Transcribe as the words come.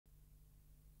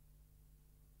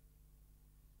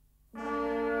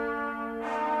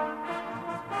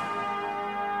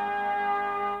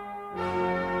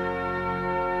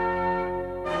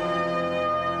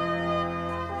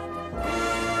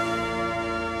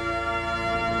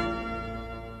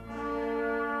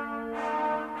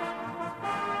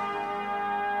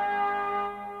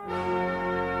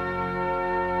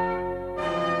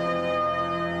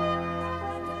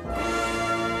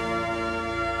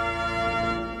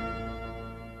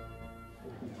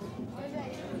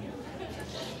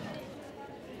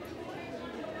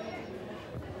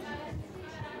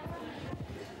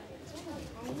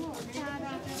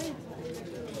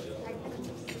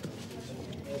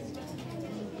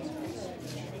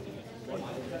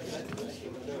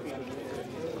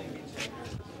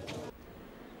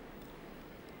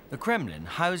The Kremlin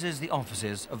houses the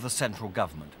offices of the central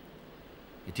government.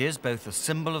 It is both a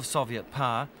symbol of Soviet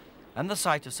power and the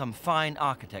site of some fine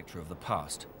architecture of the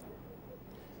past.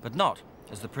 But not,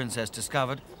 as the princess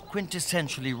discovered,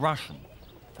 quintessentially Russian.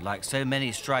 For like so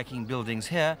many striking buildings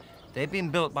here, they've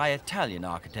been built by Italian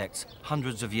architects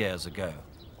hundreds of years ago.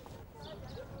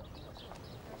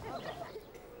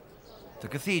 The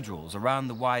cathedrals around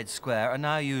the wide square are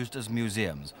now used as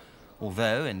museums,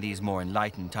 although in these more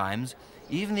enlightened times,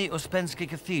 even the Uspensky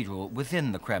Cathedral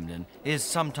within the Kremlin is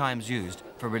sometimes used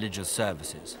for religious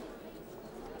services.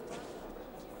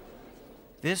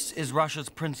 This is Russia's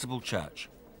principal church,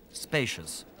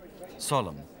 spacious,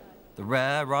 solemn, the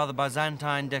rare, rather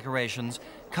Byzantine decorations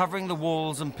covering the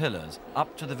walls and pillars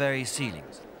up to the very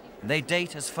ceilings. And they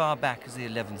date as far back as the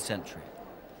 11th century.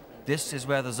 This is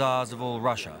where the Tsars of all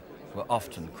Russia were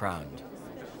often crowned.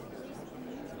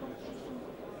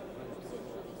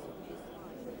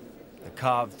 The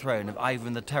carved throne of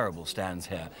Ivan the Terrible stands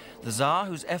here, the Tsar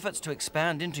whose efforts to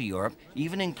expand into Europe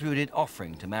even included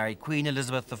offering to marry Queen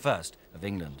Elizabeth I of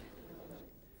England.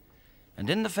 And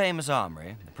in the famous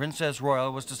armory, the Princess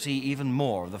Royal was to see even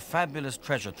more of the fabulous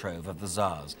treasure trove of the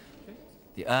Tsars.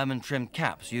 The ermine-trimmed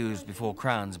caps used before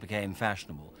crowns became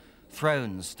fashionable,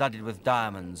 thrones studded with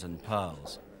diamonds and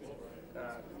pearls.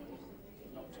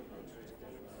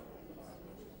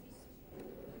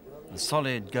 The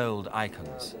solid gold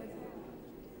icons.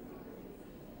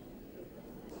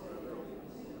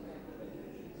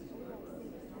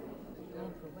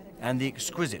 And the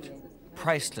exquisite,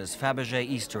 priceless Fabergé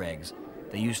Easter eggs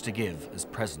they used to give as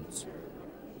presents.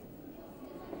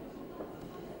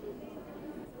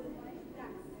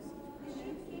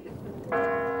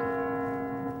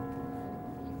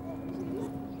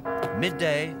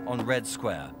 Midday on Red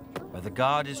Square, where the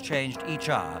guard is changed each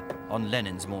hour on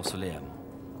Lenin's mausoleum.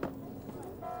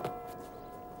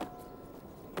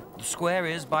 The square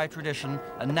is, by tradition,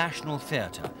 a national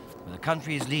theatre, where the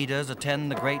country's leaders attend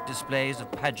the great displays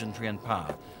of pageantry and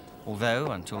power, although,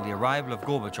 until the arrival of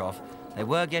Gorbachev, they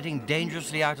were getting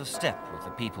dangerously out of step with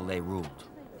the people they ruled.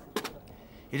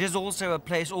 It is also a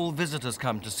place all visitors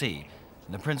come to see,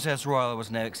 and the Princess Royal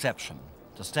was no exception,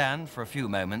 to stand for a few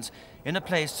moments in a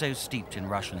place so steeped in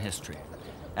Russian history,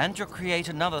 and to create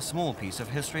another small piece of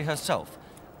history herself,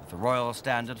 with the royal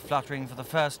standard fluttering for the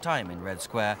first time in Red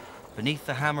Square beneath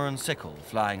the hammer and sickle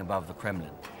flying above the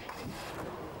Kremlin.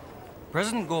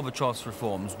 President Gorbachev's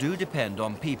reforms do depend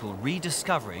on people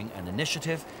rediscovering an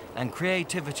initiative and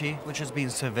creativity which has been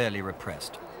severely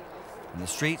repressed. In the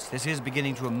streets, this is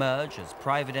beginning to emerge as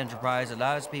private enterprise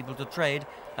allows people to trade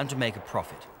and to make a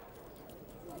profit.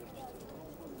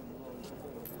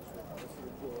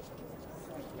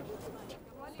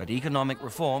 But economic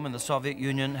reform in the Soviet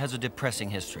Union has a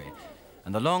depressing history,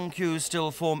 and the long queues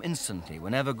still form instantly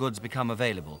whenever goods become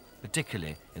available,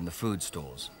 particularly in the food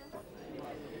stores.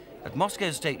 At Moscow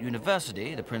State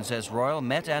University, the Princess Royal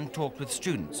met and talked with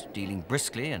students, dealing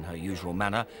briskly in her usual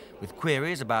manner with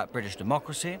queries about British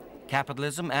democracy,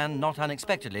 capitalism, and, not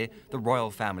unexpectedly, the royal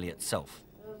family itself.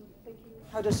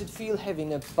 How does it feel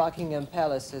having a Buckingham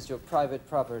Palace as your private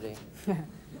property?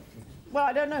 Well,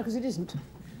 I don't know, because it isn't.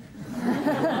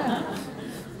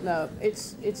 No,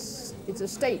 it's a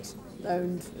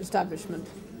state-owned establishment.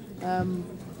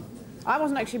 I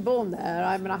wasn't actually born there.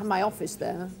 I mean, I have my office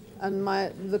there, and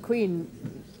the Queen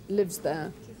lives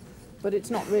there, but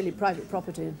it's not really private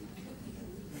property.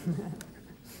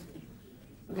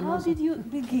 How did you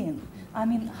begin? I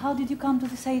mean, how did you come to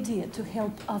this idea to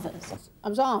help others? I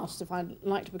was asked if I'd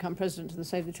like to become president of the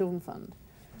Save the Children Fund.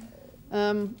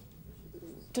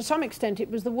 To some extent, it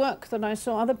was the work that I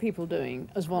saw other people doing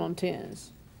as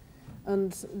volunteers,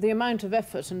 and the amount of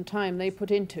effort and time they put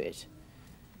into it.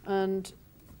 And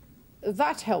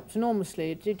that helped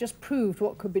enormously. It just proved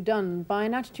what could be done by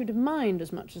an attitude of mind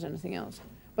as much as anything else.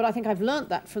 But I think I've learnt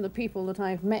that from the people that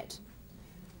I've met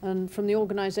and from the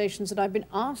organizations that I've been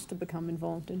asked to become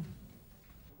involved in.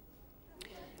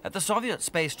 At the Soviet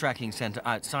Space Tracking Center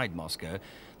outside Moscow,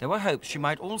 there were hopes she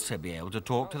might also be able to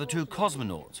talk to the two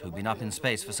cosmonauts who'd been up in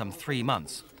space for some 3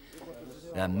 months.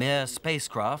 Their Mir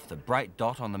spacecraft, the bright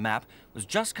dot on the map, was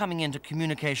just coming into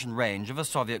communication range of a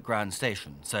Soviet ground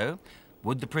station. So,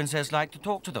 would the princess like to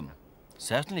talk to them?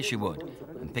 Certainly she would,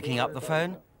 and picking up the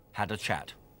phone, had a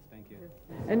chat.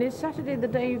 And is Saturday the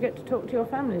day you get to talk to your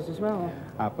families as well?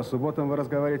 По субботам вы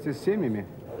разговариваете с семьями.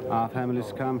 Our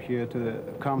families come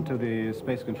to the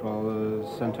Space Control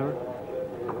Center,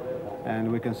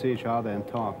 and we can see each other and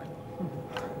talk.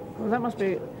 Well, that must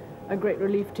be a great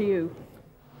relief to you.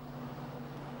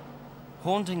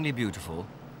 Hauntingly beautiful,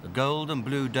 the gold and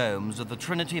blue domes of the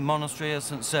Trinity Monastery of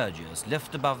St. Sergius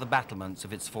lift above the battlements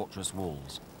of its fortress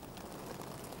walls.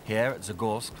 Here at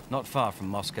Zagorsk, not far from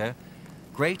Moscow,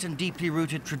 great and deeply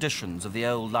rooted traditions of the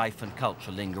old life and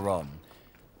culture linger on,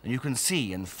 and you can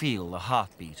see and feel the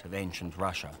heartbeat of ancient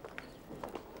Russia.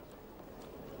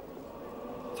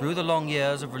 Through the long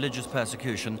years of religious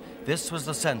persecution, this was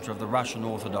the center of the Russian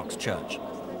Orthodox Church,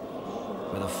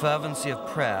 where the fervency of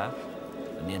prayer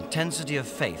and the intensity of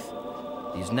faith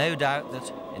leaves no doubt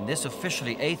that in this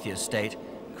officially atheist state,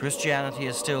 Christianity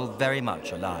is still very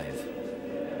much alive.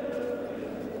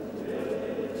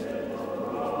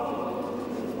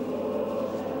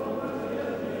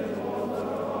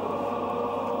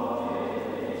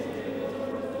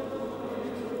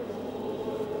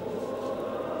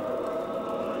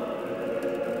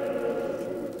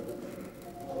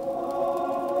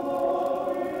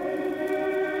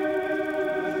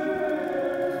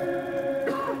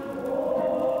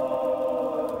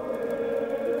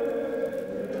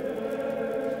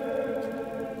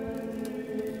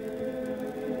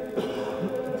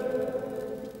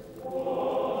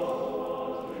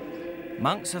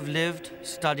 Monks have lived,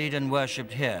 studied and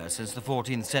worshipped here since the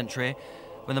 14th century,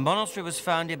 when the monastery was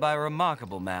founded by a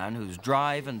remarkable man whose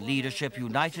drive and leadership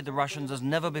united the Russians as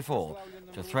never before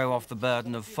to throw off the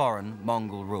burden of foreign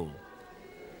Mongol rule.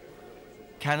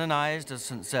 Canonized as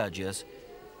St. Sergius,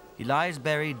 he lies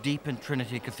buried deep in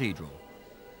Trinity Cathedral,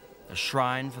 a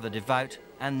shrine for the devout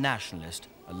and nationalist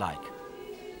alike.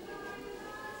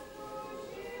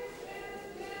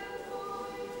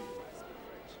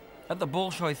 At the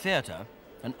Bolshoi Theatre,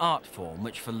 an art form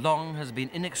which for long has been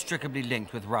inextricably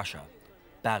linked with Russia,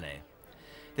 ballet.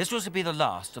 This was to be the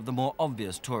last of the more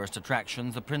obvious tourist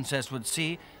attractions the princess would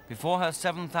see before her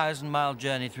 7,000-mile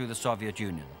journey through the Soviet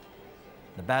Union.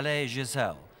 The ballet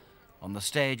Giselle, on the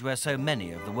stage where so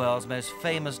many of the world's most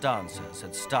famous dancers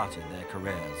had started their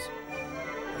careers.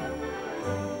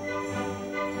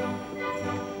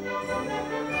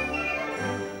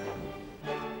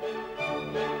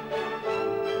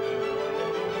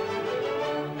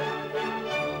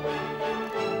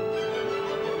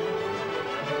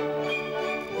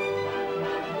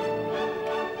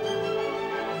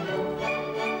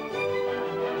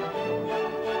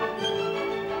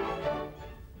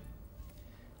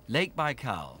 Lake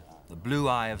Baikal, the blue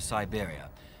eye of Siberia,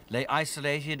 lay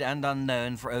isolated and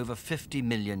unknown for over 50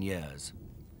 million years.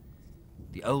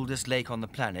 The oldest lake on the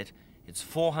planet, it's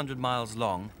 400 miles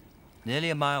long, nearly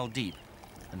a mile deep,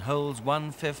 and holds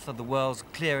 1/5 of the world's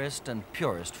clearest and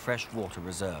purest freshwater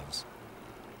reserves.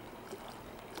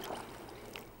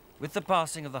 With the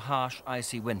passing of the harsh,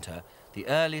 icy winter, the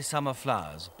early summer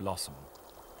flowers blossom.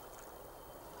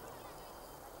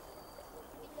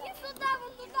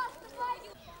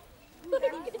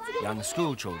 Young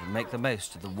schoolchildren make the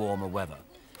most of the warmer weather,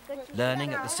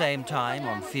 learning at the same time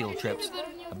on field trips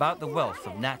about the wealth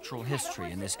of natural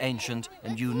history in this ancient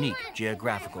and unique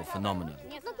geographical phenomenon.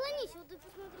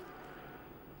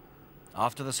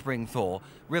 After the spring thaw,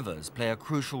 rivers play a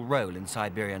crucial role in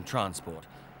Siberian transport.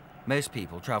 Most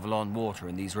people travel on water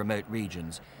in these remote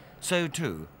regions. So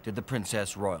too did the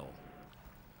Princess Royal.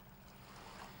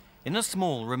 In a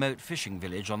small, remote fishing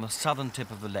village on the southern tip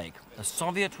of the lake, a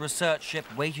Soviet research ship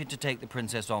waited to take the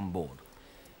princess on board,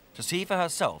 to see for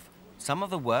herself some of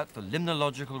the work the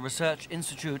Limnological Research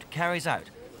Institute carries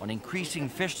out on increasing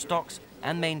fish stocks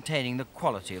and maintaining the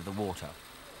quality of the water.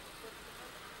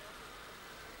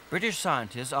 British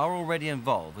scientists are already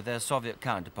involved with their Soviet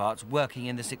counterparts working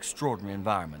in this extraordinary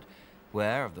environment,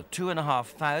 where of the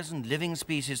 2,500 living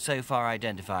species so far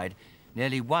identified,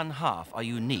 nearly 1/2 are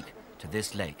unique to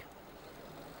this lake.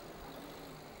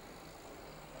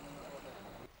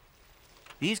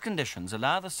 These conditions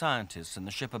allow the scientists in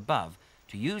the ship above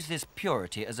to use this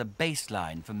purity as a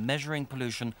baseline for measuring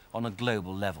pollution on a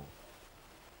global level.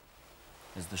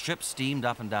 As the ship steamed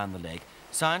up and down the lake,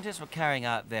 scientists were carrying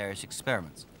out various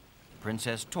experiments. The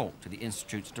princess talked to the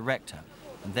institute's director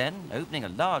and then, opening a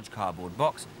large cardboard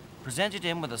box, presented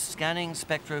him with a scanning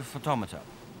spectrophotometer,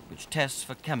 which tests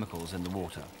for chemicals in the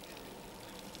water.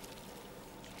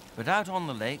 But out on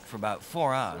the lake for about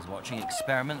 4 hours watching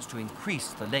experiments to increase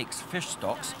the lake's fish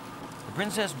stocks, the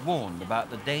princess warned about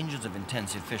the dangers of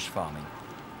intensive fish farming,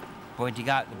 pointing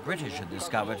out the British had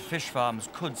discovered fish farms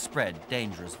could spread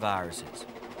dangerous viruses.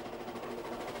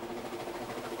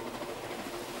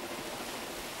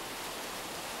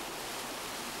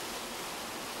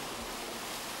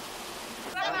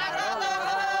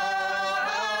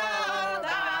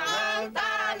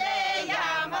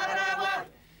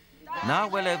 Now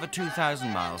well over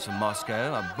 2,000 miles from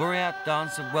Moscow, a Buryat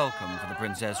dance of welcome for the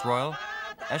Princess Royal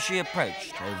as she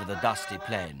approached over the dusty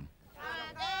plain.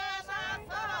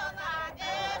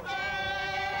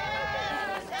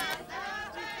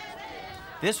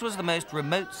 This was the most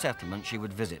remote settlement she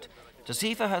would visit, to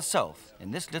see for herself,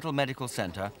 in this little medical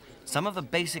centre, some of the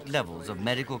basic levels of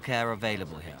medical care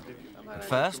available here. At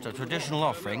first, a traditional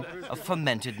offering of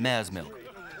fermented mare's milk,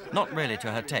 not really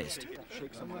to her taste.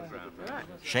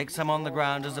 Shake some on the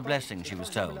ground as a blessing, she was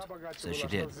told, so she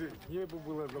did.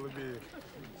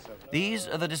 These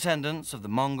are the descendants of the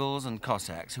Mongols and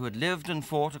Cossacks who had lived and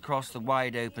fought across the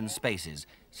wide open spaces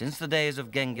since the days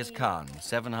of Genghis Khan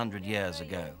 700 years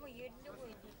ago.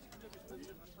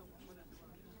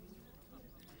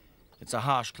 It's a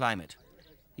harsh climate.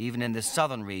 Even in this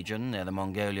southern region near the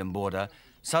Mongolian border,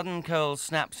 sudden cold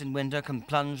snaps in winter can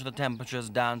plunge the temperatures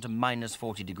down to minus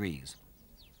 40 degrees.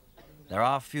 There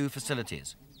are few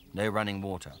facilities, no running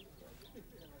water.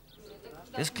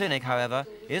 This clinic, however,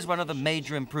 is one of the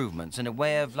major improvements in a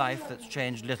way of life that's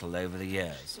changed little over the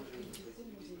years.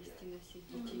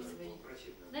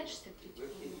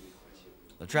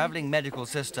 The travelling medical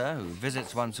sister, who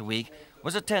visits once a week,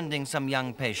 was attending some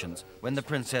young patients when the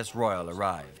Princess Royal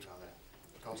arrived.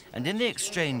 And in the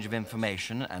exchange of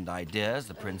information and ideas,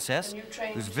 the princess,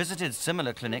 who's visited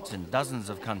similar clinics in dozens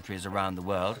of countries around the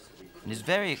world and is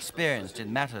very experienced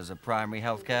in matters of primary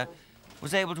healthcare,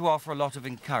 was able to offer a lot of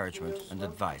encouragement and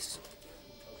advice.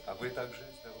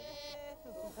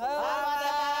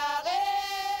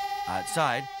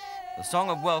 Outside, the song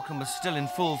of welcome was still in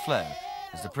full flow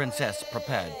as the princess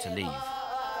prepared to leave.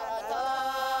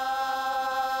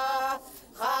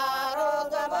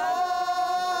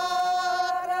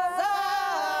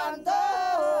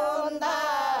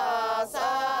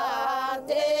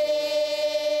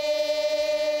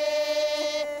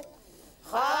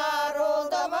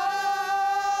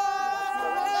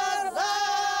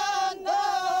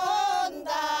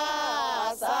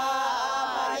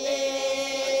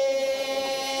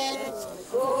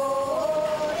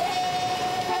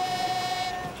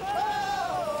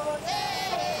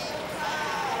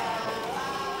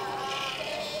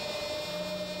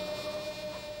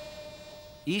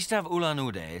 East of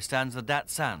Ulan-Ude stands the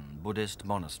Datsan Buddhist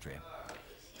monastery.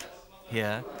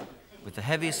 Here, with the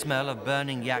heavy smell of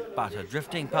burning yak butter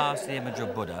drifting past the image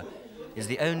of Buddha, is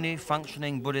the only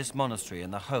functioning Buddhist monastery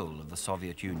in the whole of the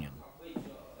Soviet Union.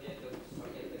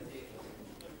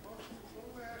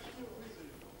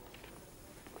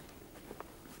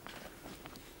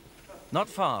 Not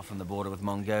far from the border with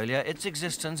Mongolia, its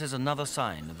existence is another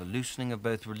sign of the loosening of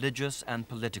both religious and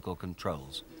political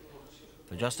controls.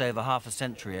 For just over half a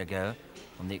century ago,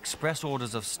 on the express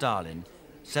orders of Stalin,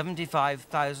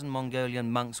 75,000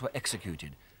 Mongolian monks were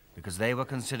executed because they were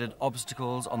considered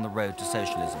obstacles on the road to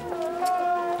socialism.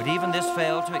 But even this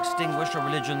failed to extinguish a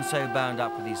religion so bound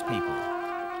up with these people.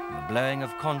 And the blowing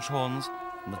of conch horns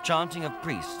and the chanting of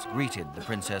priests greeted the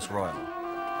Princess Royal.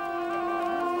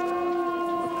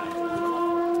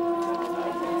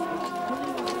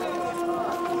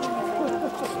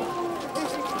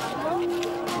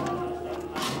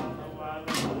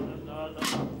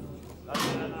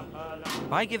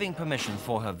 By giving permission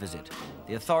for her visit,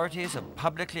 the authorities have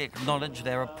publicly acknowledged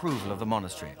their approval of the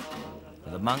monastery.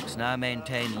 The monks now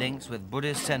maintain links with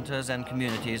Buddhist centers and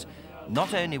communities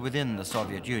not only within the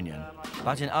Soviet Union,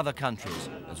 but in other countries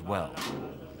as well.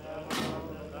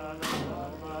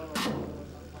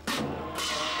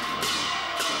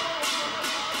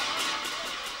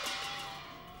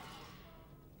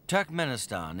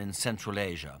 Turkmenistan in Central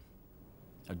Asia,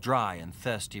 a dry and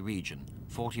thirsty region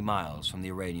 40 miles from the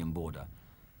Iranian border,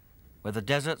 where the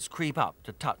deserts creep up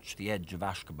to touch the edge of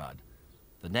Ashgabat,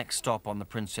 the next stop on the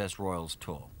Princess Royal's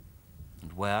tour,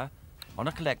 and where, on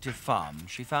a collective farm,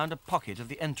 she found a pocket of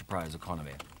the enterprise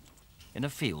economy in a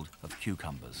field of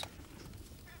cucumbers.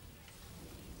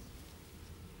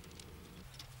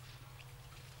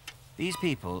 These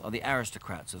people are the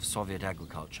aristocrats of Soviet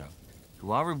agriculture, who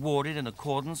are rewarded in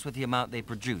accordance with the amount they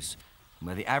produce, and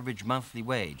where the average monthly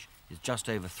wage is just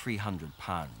over £300.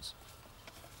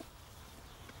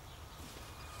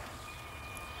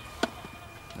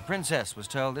 The princess was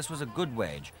told this was a good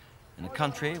wage in a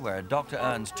country where a doctor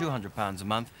earns £200 a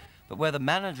month, but where the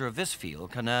manager of this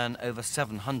field can earn over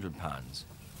 £700.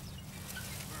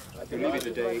 Maybe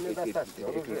today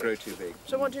it will grow too big.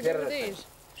 So what do you do with these?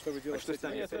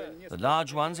 The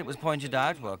large ones, it was pointed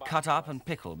out, were cut up and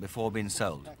pickled before being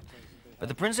sold. But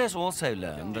the princess also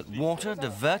learned that water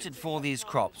diverted for these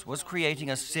crops was creating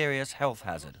a serious health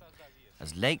hazard.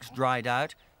 As lakes dried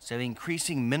out, so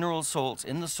increasing mineral salts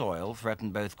in the soil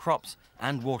threatened both crops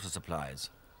and water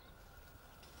supplies.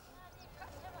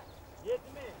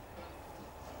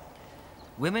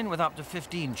 Women with up to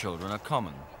 15 children are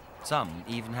common. Some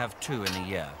even have 2 in a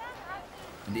year.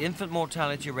 And the infant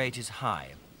mortality rate is high,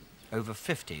 over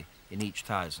 50 in each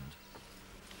 1,000.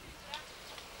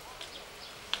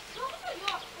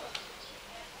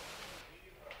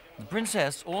 The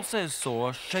princess also saw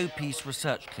a showpiece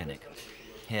research clinic.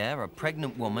 Here, a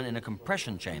pregnant woman in a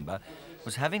compression chamber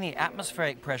was having the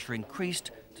atmospheric pressure increased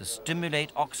to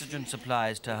stimulate oxygen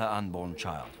supplies to her unborn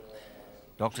child.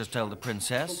 Doctors told the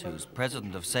princess, who's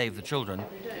president of Save the Children,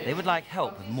 they would like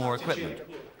help with more equipment.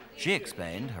 She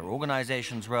explained her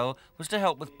organization's role was to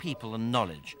help with people and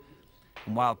knowledge.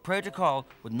 And while protocol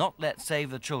would not let Save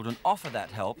the Children offer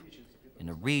that help, in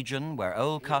a region where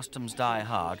old customs die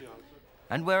hard,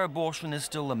 and where abortion is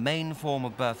still the main form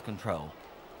of birth control,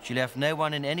 she left no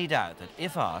one in any doubt that,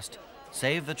 if asked,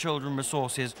 Save the Children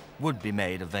resources would be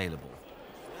made available.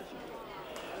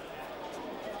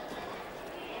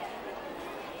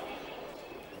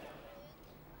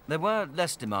 There were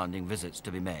less demanding visits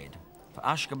to be made, for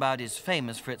Ashgabat is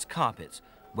famous for its carpets,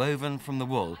 woven from the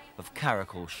wool of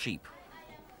caracal sheep.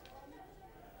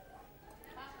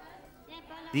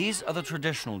 These are the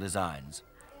traditional designs,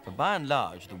 but by and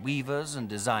large, the weavers and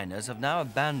designers have now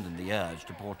abandoned the urge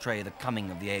to portray the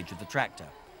coming of the age of the tractor.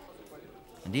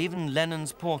 And even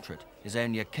Lenin's portrait is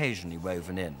only occasionally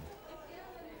woven in.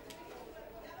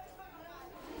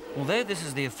 Although this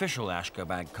is the official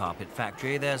Ashgabat carpet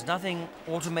factory, there's nothing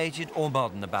automated or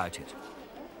modern about it.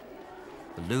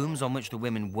 The looms on which the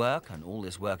women work, and all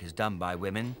this work is done by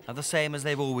women, are the same as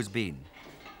they've always been.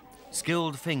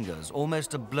 Skilled fingers,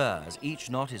 almost a blur, as each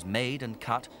knot is made and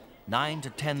cut, 9 to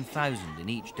 10,000 in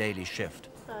each daily shift.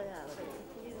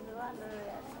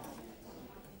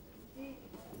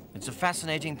 It's a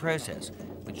fascinating process,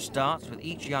 which starts with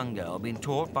each young girl being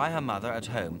taught by her mother at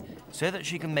home so that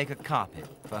she can make a carpet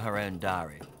for her own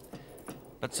dowry.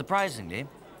 But surprisingly,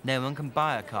 no one can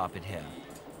buy a carpet here,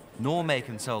 nor make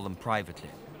and sell them privately.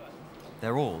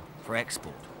 They're all for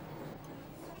export.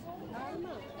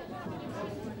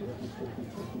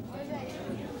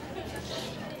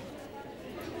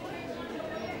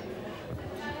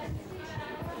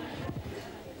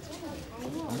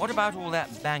 And what about all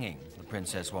that banging? The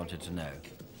princess wanted to know.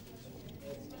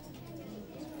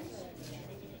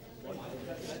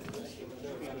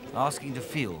 Asking to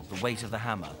feel the weight of the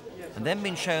hammer, and then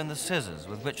being shown the scissors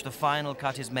with which the final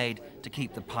cut is made to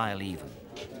keep the pile even.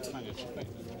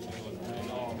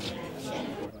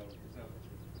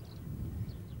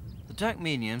 The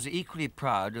Turkmenians are equally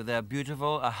proud of their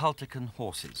beautiful Ahaltikan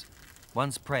horses,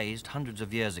 once praised hundreds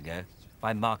of years ago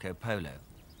by Marco Polo.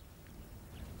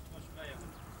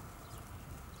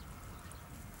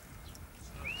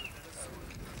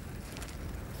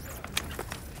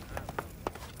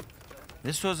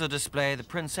 This was a display the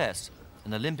princess,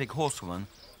 an Olympic horsewoman,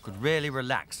 could really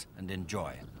relax and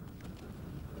enjoy.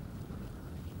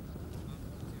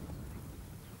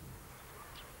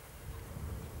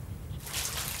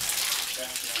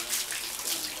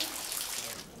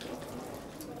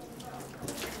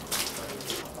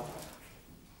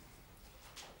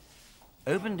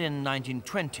 Opened in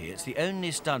 1920, it's the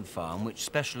only stud farm which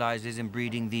specializes in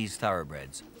breeding these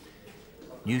thoroughbreds.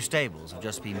 New stables have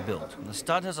just been built, and the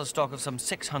stud has a stock of some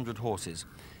 600 horses,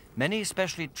 many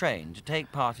specially trained to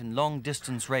take part in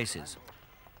long-distance races.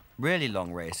 Really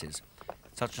long races,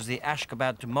 such as the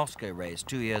Ashgabat to Moscow race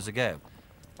 2 years ago,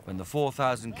 when the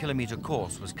 4,000-kilometer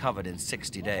course was covered in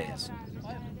 60 days.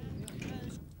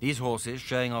 These horses,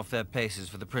 showing off their paces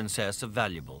for the princess, are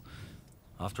valuable.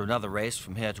 After another race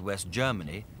from here to West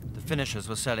Germany, the finishers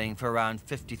were selling for around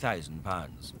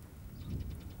 £50,000.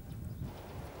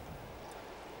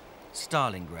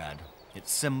 Stalingrad,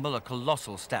 its symbol a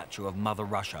colossal statue of Mother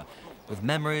Russia, with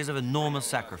memories of enormous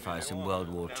sacrifice in World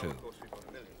War II.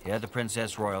 Here the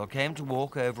Princess Royal came to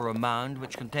walk over a mound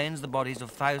which contains the bodies of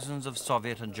thousands of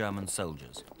Soviet and German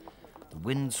soldiers. The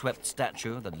wind-swept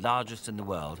statue, the largest in the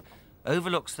world,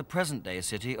 overlooks the present-day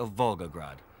city of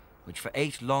Volgograd, which for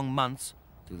 8 long months,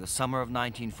 through the summer of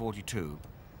 1942,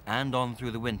 and on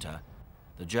through the winter,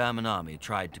 the German army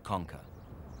tried to conquer.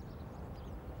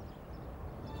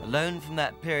 Alone from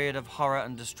that period of horror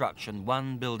and destruction,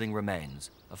 one building remains,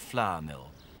 a flour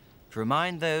mill, to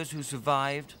remind those who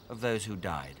survived of those who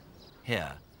died,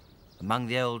 here, among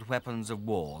the old weapons of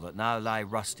war that now lie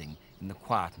rusting in the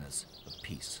quietness of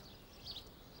peace.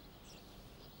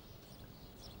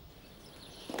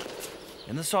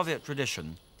 In the Soviet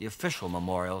tradition, the official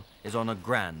memorial is on a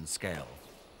grand scale.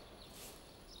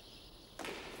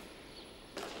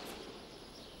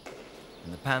 In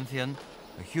the Pantheon,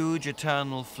 a huge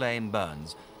eternal flame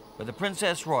burns, where the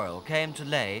Princess Royal came to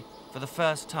lay, for the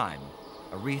first time,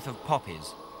 a wreath of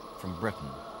poppies from Britain.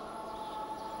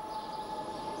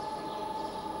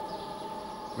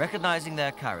 Recognizing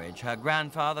their courage, her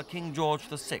grandfather, King George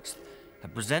VI,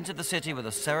 had presented the city with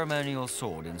a ceremonial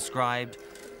sword inscribed,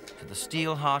 "To the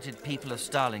steel-hearted people of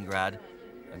Stalingrad,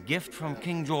 a gift from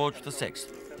King George VI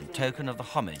in token of the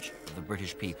homage of the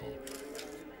British people.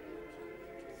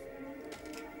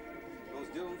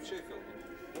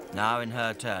 Now, in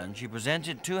her turn, she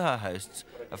presented to her hosts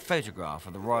a photograph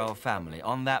of the royal family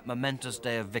on that momentous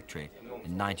day of victory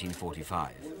in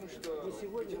 1945.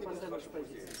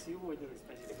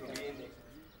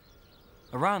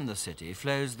 Around the city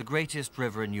flows the greatest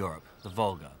river in Europe, the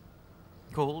Volga,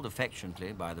 called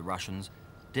affectionately by the Russians,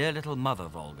 Dear Little Mother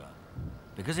Volga,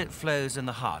 because it flows in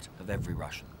the heart of every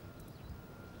Russian.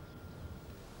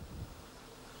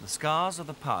 The scars of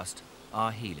the past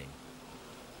are healing,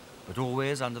 but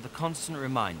always under the constant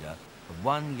reminder of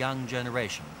one young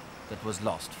generation that was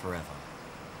lost forever.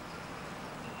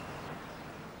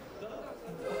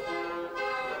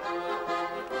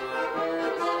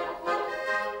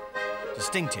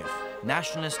 Distinctive,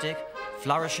 nationalistic,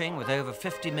 flourishing with over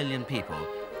 50 million people,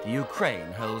 the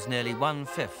Ukraine holds nearly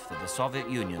 1/5 of the Soviet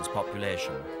Union's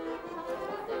population.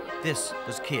 This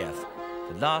was Kiev,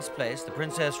 the last place the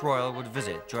Princess Royal would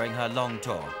visit during her long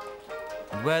tour,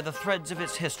 and where the threads of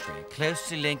its history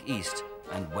closely link east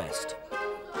and west.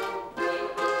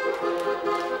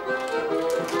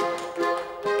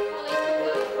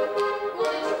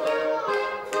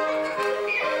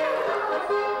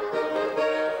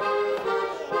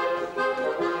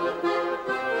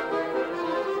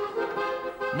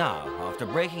 Now, after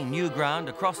breaking new ground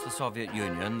across the Soviet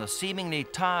Union, the seemingly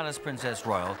tireless Princess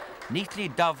Royal neatly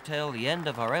dovetailed the end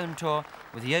of her own tour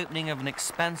with the opening of an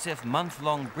expansive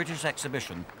month-long British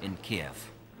exhibition in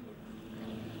Kiev.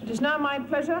 It is now my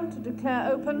pleasure to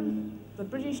declare open the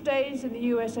British Days in the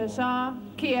USSR,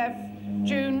 Kiev,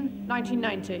 June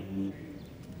 1990.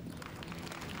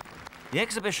 The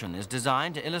exhibition is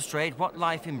designed to illustrate what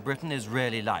life in Britain is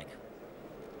really like.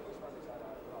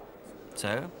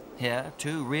 So, here,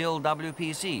 two real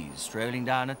WPCs strolling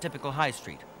down a typical high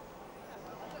street.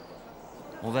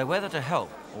 Although whether to help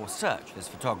or search this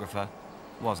photographer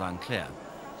was unclear.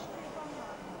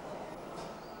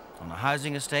 On a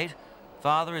housing estate,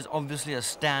 father is obviously a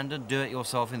standard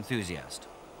do-it-yourself enthusiast.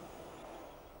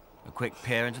 A quick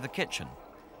peer into the kitchen,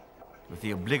 with the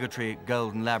obligatory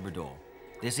golden Labrador.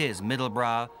 This is middle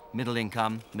brow, middle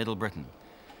income, middle Britain.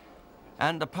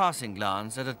 And a passing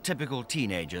glance at a typical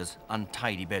teenager's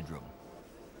untidy bedroom.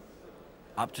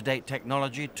 Up-to-date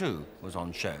technology, too, was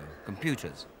on show.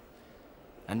 Computers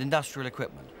and industrial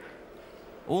equipment.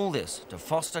 All this to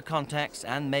foster contacts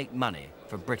and make money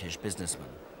for British businessmen.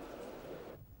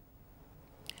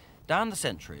 Down the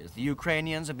centuries, the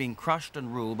Ukrainians have been crushed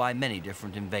and ruled by many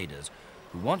different invaders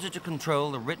who wanted to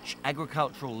control the rich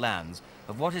agricultural lands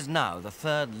of what is now the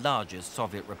third largest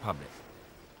Soviet republic.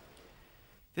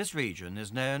 This region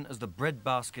is known as the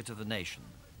breadbasket of the nation.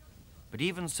 But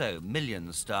even so,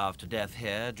 millions starved to death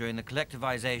here during the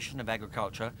collectivization of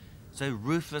agriculture so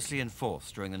ruthlessly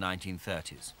enforced during the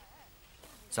 1930s.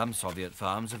 Some Soviet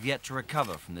farms have yet to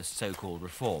recover from this so-called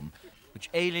reform, which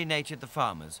alienated the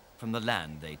farmers from the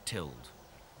land they tilled.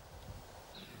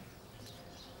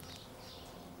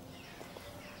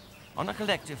 On a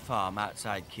collective farm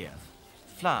outside Kiev,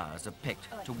 flowers are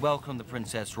picked to welcome the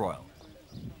Princess Royal,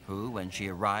 who, when she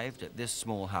arrived at this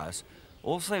small house,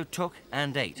 also took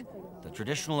and ate the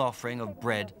traditional offering of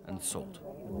bread and salt.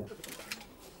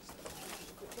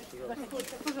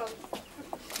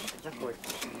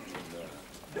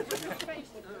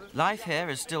 Life here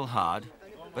is still hard,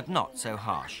 but not so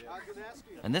harsh.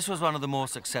 And this was one of the more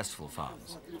successful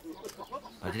farms.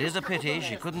 But it is a pity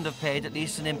she couldn't have paid at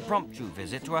least an impromptu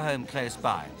visit to a home close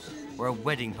by, where a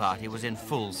wedding party was in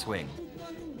full swing.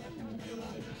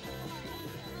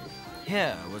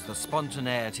 Here was the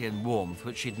spontaneity and warmth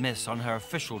which she'd miss on her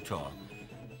official tour,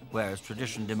 whereas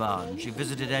tradition demands she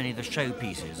visited only the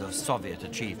showpieces of Soviet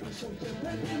achievement.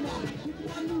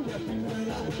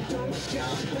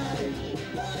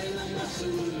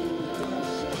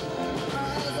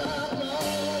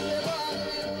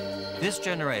 This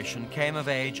generation came of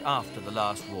age after the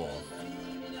last war.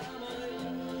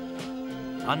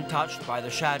 Untouched by the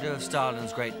shadow of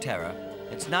Stalin's Great Terror,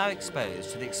 it's now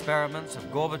exposed to the experiments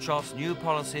of Gorbachev's new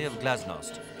policy of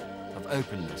Glasnost, of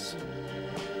openness.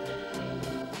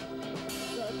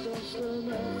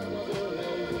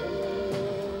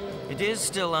 It is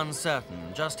still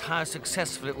uncertain just how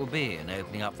successful it will be in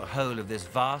opening up the whole of this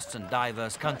vast and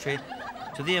diverse country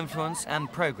to the influence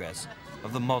and progress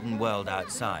of the modern world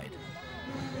outside.